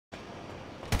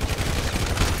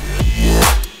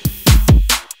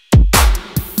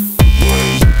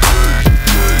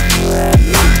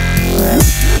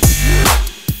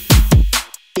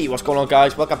what's going on,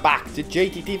 guys? Welcome back to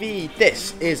JayTtv.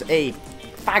 This is a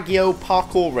FAGIO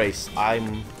parkour race,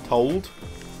 I'm told.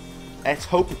 Let's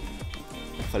hope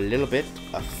for a little bit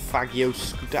of FAGIO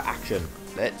scooter action.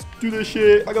 Let's do this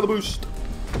shit. I got the boost.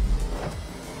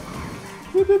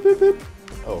 Whoop, whoop, whoop, whoop.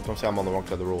 Oh, don't say I'm on the wrong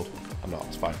side of the road. I'm not,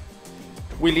 it's fine.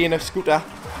 Wheelie in a scooter.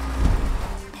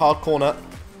 Hard corner.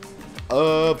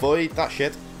 Avoid that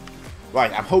shit.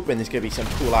 Right, I'm hoping there's going to be some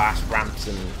cool ass ramps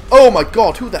and... Oh my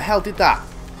god, who the hell did that?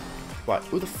 Right,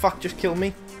 who the fuck just killed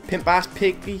me? Pimp ass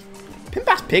piggy? Pimp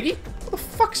ass piggy? What the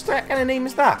fuck's that kind of name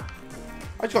is that?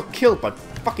 I just got killed by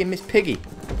fucking Miss Piggy.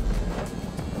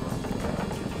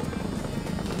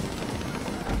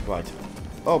 Right.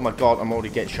 Oh my god, I'm already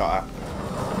getting shot at.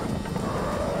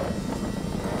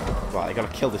 Right, I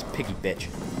gotta kill this piggy bitch.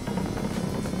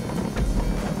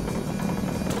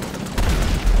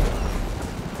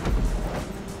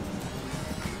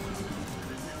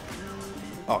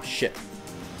 Oh shit.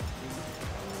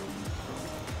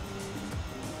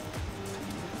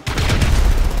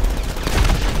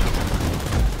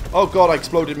 Oh god, I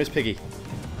exploded Miss Piggy.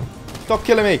 Stop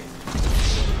killing me.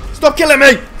 Stop killing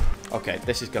me! Okay,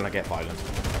 this is gonna get violent.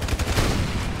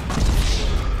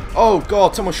 Oh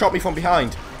god, someone shot me from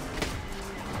behind.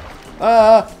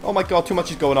 Oh my god, too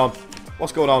much is going on.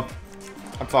 What's going on?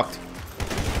 I'm fucked.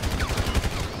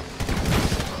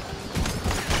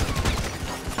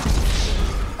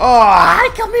 Oh,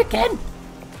 he killed me again!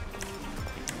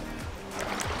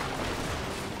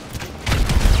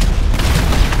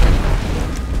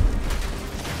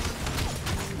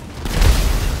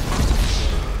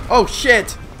 Oh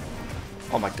shit!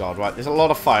 Oh my god, right, there's a lot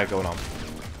of fire going on.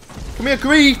 Come here,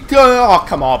 Greed! Oh,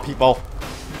 come on, people.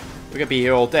 We're gonna be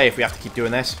here all day if we have to keep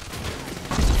doing this.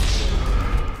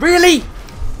 Really?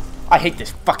 I hate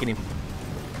this fucking...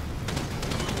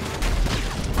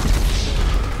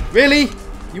 Really?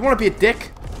 You want to be a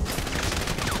dick?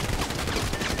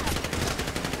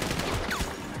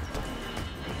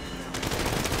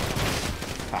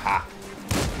 Haha.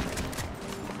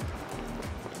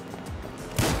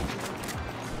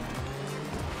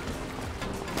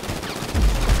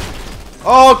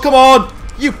 Oh, come on!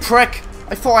 You prick!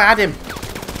 I thought I had him.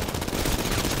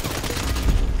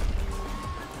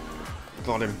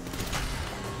 Got him.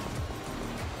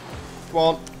 Come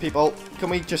on, people. Can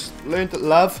we just learn to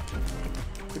love?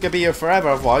 We're gonna be here forever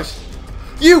otherwise.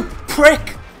 You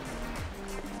prick!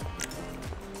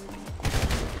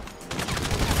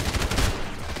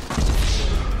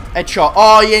 Headshot.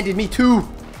 Oh, he ended me too.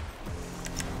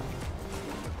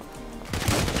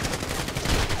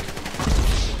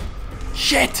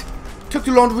 Shit! Took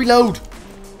too long to reload.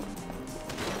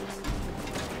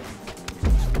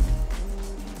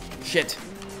 Shit.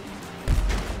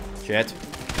 Shit.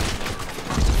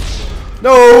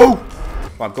 No!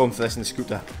 Well, I'm going for this in the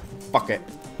scooter. Fuck it.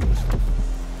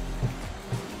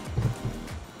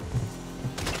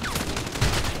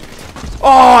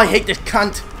 Oh, I hate this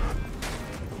cunt.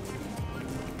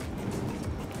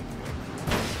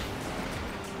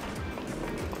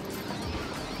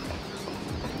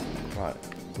 Right,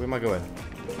 where am I going?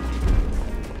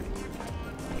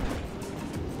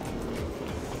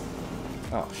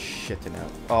 Oh, shit in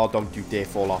hell. Oh, don't you dare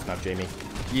fall off now, Jamie.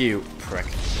 You prick.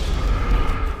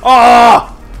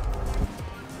 Ah!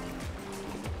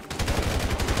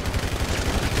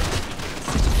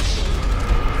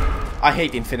 I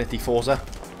hate Infinity Forza.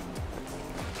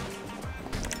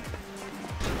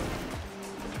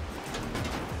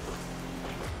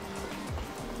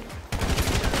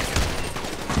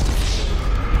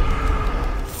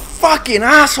 Fucking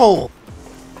asshole!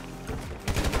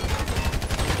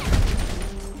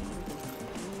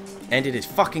 Ended his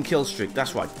fucking kill streak.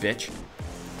 That's right, bitch.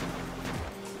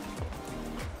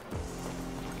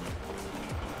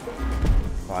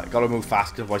 Right, gotta move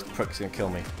fast, otherwise the prick's gonna kill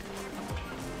me.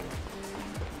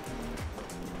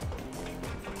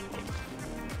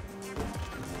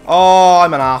 Oh,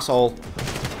 I'm an asshole.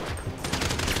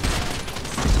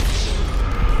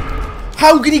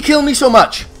 How can he kill me so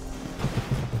much?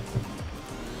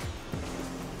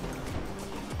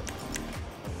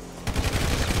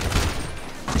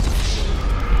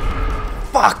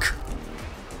 Fuck!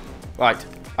 Right,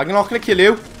 I'm not gonna kill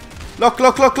you. Look,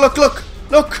 look, look, look, look,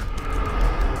 look!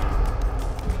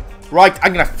 Right,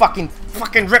 I'm gonna fucking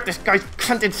rip this guy's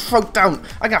cunted throat down.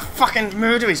 I'm gonna fucking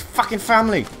murder his fucking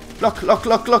family. Look, look,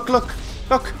 look, look, look,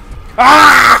 look.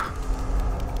 Ah!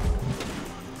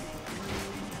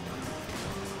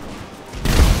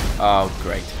 Oh,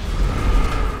 great.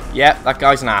 Yeah, that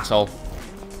guy's an asshole.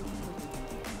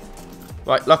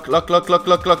 Right, look, look, look, look,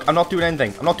 look, look. I'm not doing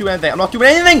anything. I'm not doing anything. I'm not doing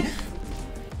anything!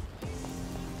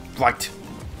 Right.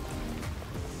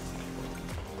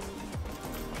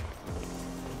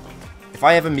 If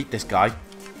I ever meet this guy,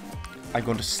 I'm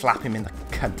going to slap him in the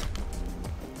cunt.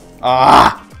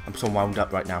 Ah! I'm so wound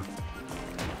up right now.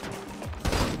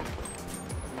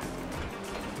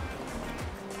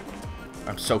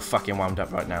 I'm so fucking wound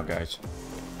up right now, guys.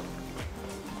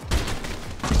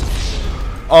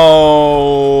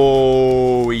 Oh,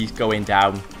 he's going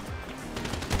down.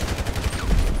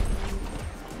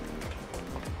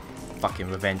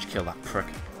 Fucking revenge kill that prick.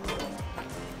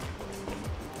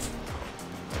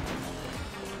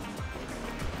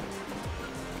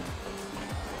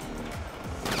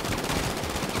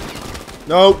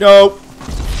 No, no.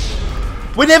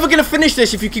 We're never gonna finish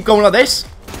this if you keep going like this.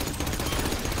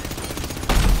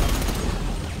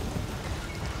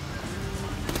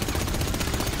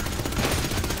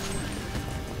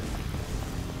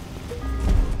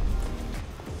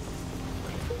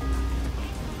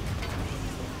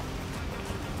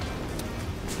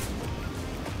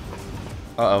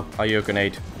 Uh-oh, are you a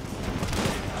grenade?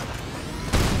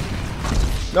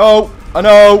 No!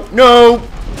 No! No!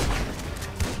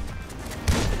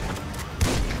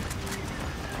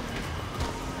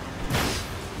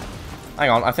 Hang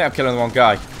on, I think I'm killing the wrong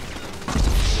guy.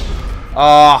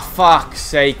 Oh, fuck's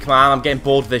sake, man. I'm getting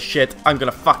bored of this shit. I'm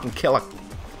gonna fucking kill her.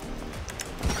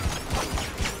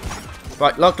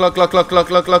 Right, look, look, look, look,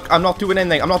 look, look, look. I'm not doing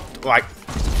anything. I'm not... Right.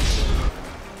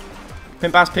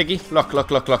 Pimp ass piggy. Look, look,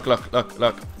 look, look, look, look,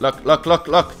 look, look, look, look,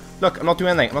 look. Look, I'm not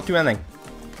doing anything. I'm not doing anything.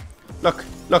 Look,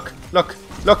 look, look,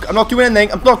 look. I'm not doing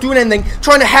anything. I'm not doing anything.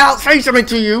 Trying to help say something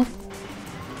to you.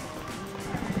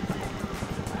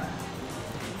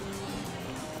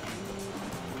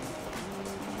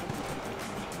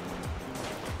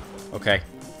 Okay.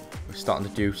 We're starting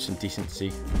to do some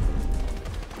decency.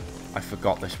 I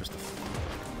forgot this was the...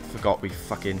 forgot we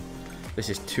fucking... This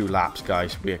is 2 laps,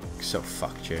 guys. We're so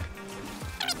fucked here.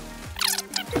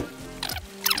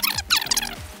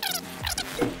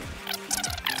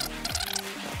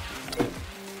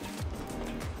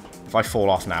 If I fall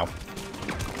off now,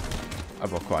 I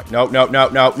will cry. No, no, no,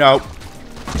 no, no.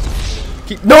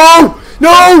 Keep, no!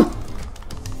 No!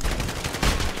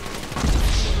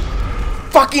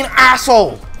 Fucking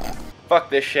asshole! Fuck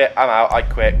this shit. I'm out. I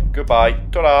quit. Goodbye.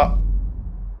 Ta-da.